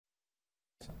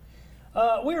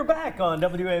We are back on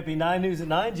WAP 9 News at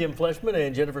 9. Jim Fleshman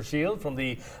and Jennifer Shield from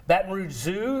the Baton Rouge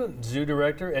Zoo, Zoo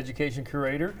Director, Education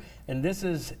Curator. And this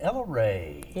is Ella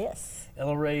Ray. Yes.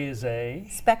 Ella Ray is a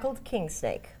speckled king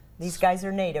snake. These guys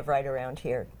are native right around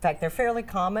here. In fact, they're fairly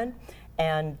common,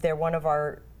 and they're one of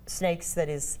our snakes that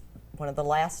is one of the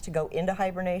last to go into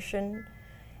hibernation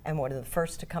and one of the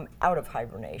first to come out of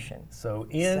hibernation. So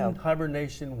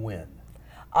hibernation when?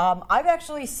 I've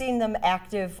actually seen them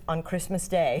active on Christmas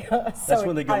Day. That's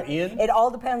when they go in? It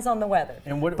all depends on the weather.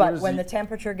 And but when the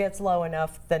temperature gets low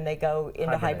enough, then they go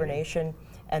into hibernation,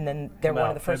 and then they're one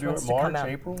of the first ones to come out.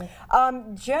 April?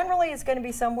 Generally, it's going to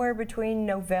be somewhere between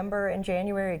November and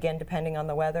January, again, depending on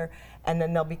the weather. And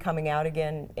then they'll be coming out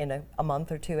again in a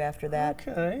month or two after that.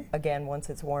 Okay. Again,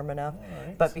 once it's warm enough.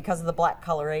 Right. But because of the black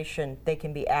coloration, they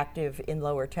can be active in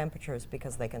lower temperatures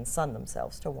because they can sun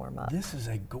themselves to warm up. This is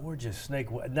a gorgeous snake.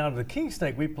 Now, the king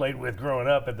snake we played with growing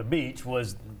up at the beach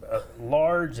was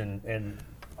large, and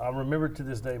I remember to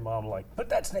this day, Mom like, put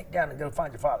that snake down and go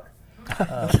find your father.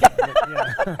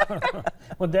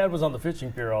 Well, Dad was on the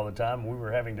fishing pier all the time. We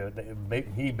were having to,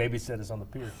 he babysat us on the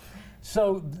pier.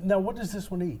 So now, what does this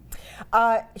one eat?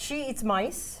 She eats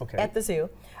mice Okay. at the zoo,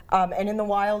 and in the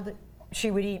wild,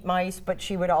 she would eat mice, but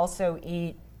she would also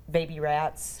eat baby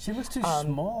rats. She looks too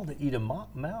small to eat a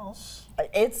mouse.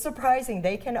 It's surprising.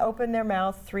 They can open their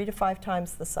mouth 3 to 5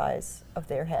 times the size of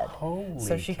their head. Holy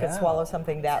So she could cow. swallow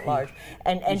something that large.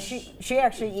 And she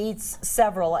actually eats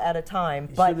several at a time,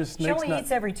 but she only eats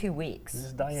every 2 weeks. Is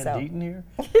this Diane so. Deaton here?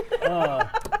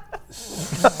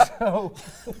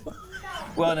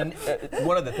 Well, and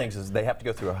one of the things is they have to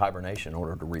go through a hibernation in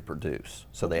order to reproduce.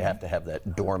 So they have to have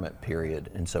that dormant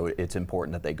period, and so it's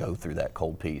important that they go through that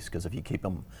cold piece, because if you keep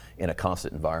them in a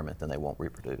constant environment, then they won't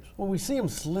reproduce. Well, we see them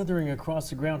slithering across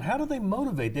the ground. How do they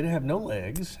motivate? They have no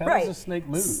legs. How Right. does a snake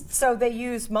move? So they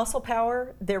use muscle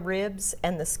power, their ribs,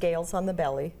 and the scales on the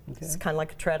belly. Okay. It's kind of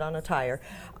like a tread on a tire.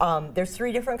 There's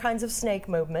 3 different kinds of snake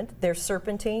movement. There's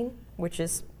serpentine, which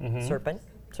is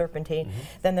serpentine.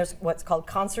 Then there's what's called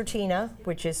concertina,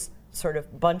 which is sort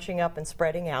of bunching up and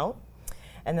spreading out.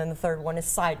 And then the third one is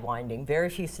sidewinding. Very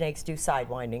few snakes do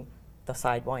sidewinding. The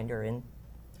sidewinder in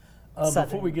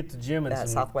before we get to Jim and some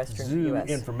southwestern zoo US.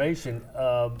 information,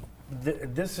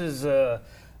 this is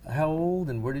how old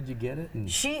and where did you get it?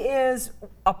 And She is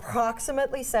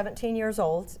approximately 17 years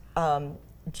old.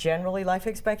 Generally, life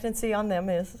expectancy on them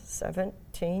is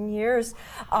 17 years.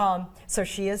 So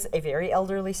she is a very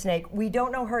elderly snake. We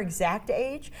don't know her exact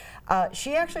age.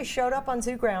 She actually showed up on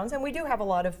zoo grounds, and we do have a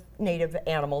lot of native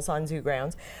animals on zoo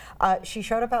grounds. She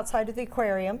showed up outside of the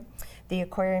aquarium. The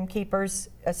aquarium keepers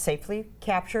safely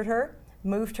captured her,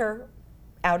 moved her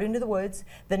out into the woods.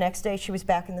 The next day, she was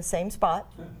back in the same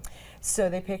spot. So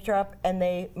they picked her up and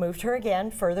they moved her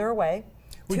again further away.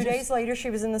 2 days later, she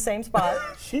was in the same spot.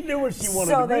 she knew what she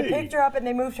wanted So to be. they picked her up and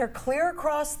they moved her clear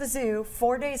across the zoo.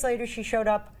 4 days later, she showed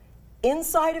up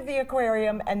inside of the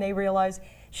aquarium, and they realized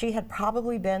she had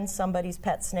probably been somebody's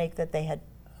pet snake that they had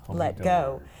let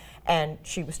go. And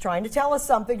she was trying to tell us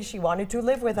something. She wanted to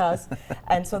live with us.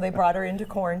 And so they brought her into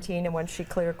quarantine, and once she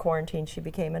cleared quarantine, she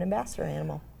became an ambassador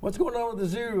animal. What's going on with the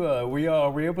zoo? We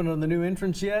are reopening the new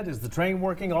entrance yet? Is the train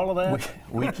working, all of that?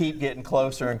 We keep getting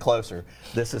closer and closer.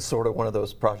 This is sort of one of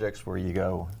those projects where you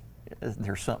go,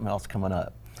 there's something else coming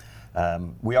up.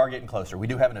 We are getting closer. We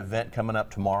do have an event coming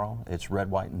up tomorrow. It's Red,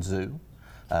 White, and Zoo.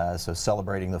 So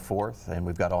celebrating the 4th, and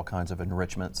we've got all kinds of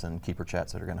enrichments and keeper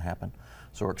chats that are going to happen.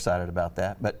 So we're excited about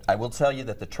that. But I will tell you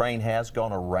that the train has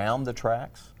gone around the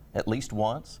tracks at least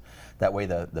once. That way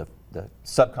the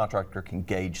subcontractor can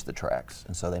gauge the tracks,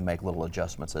 and so they make little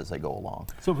adjustments as they go along.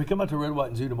 So if we come out to Red, White,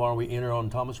 and Zoo tomorrow, we enter on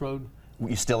Thomas Road?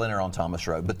 You still enter on Thomas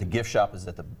Road, but the gift shop is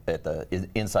at the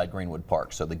inside Greenwood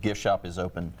Park. So the gift shop is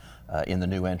open in the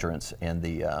new entrance, and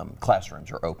the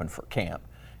classrooms are open for camp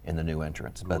in the new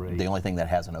entrance. But Great. the only thing that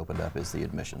hasn't opened up is the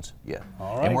admissions yet.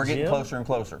 All right, and we're getting Jim. closer and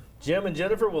closer. Jim and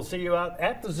Jennifer, we'll see you out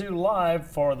at the zoo live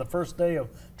for the first day of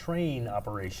train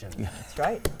operation. That's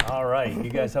right. All right, you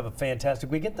guys have a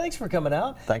fantastic weekend. Thanks for coming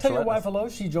out. Thanks Tell for your wife letting us. hello.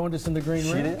 She joined us in the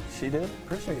green room. She did.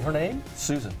 Appreciate it. Her name?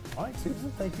 Susan. All right,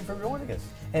 Susan, thank you for joining us.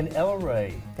 And Ella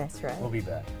Ray That's right. will be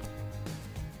back.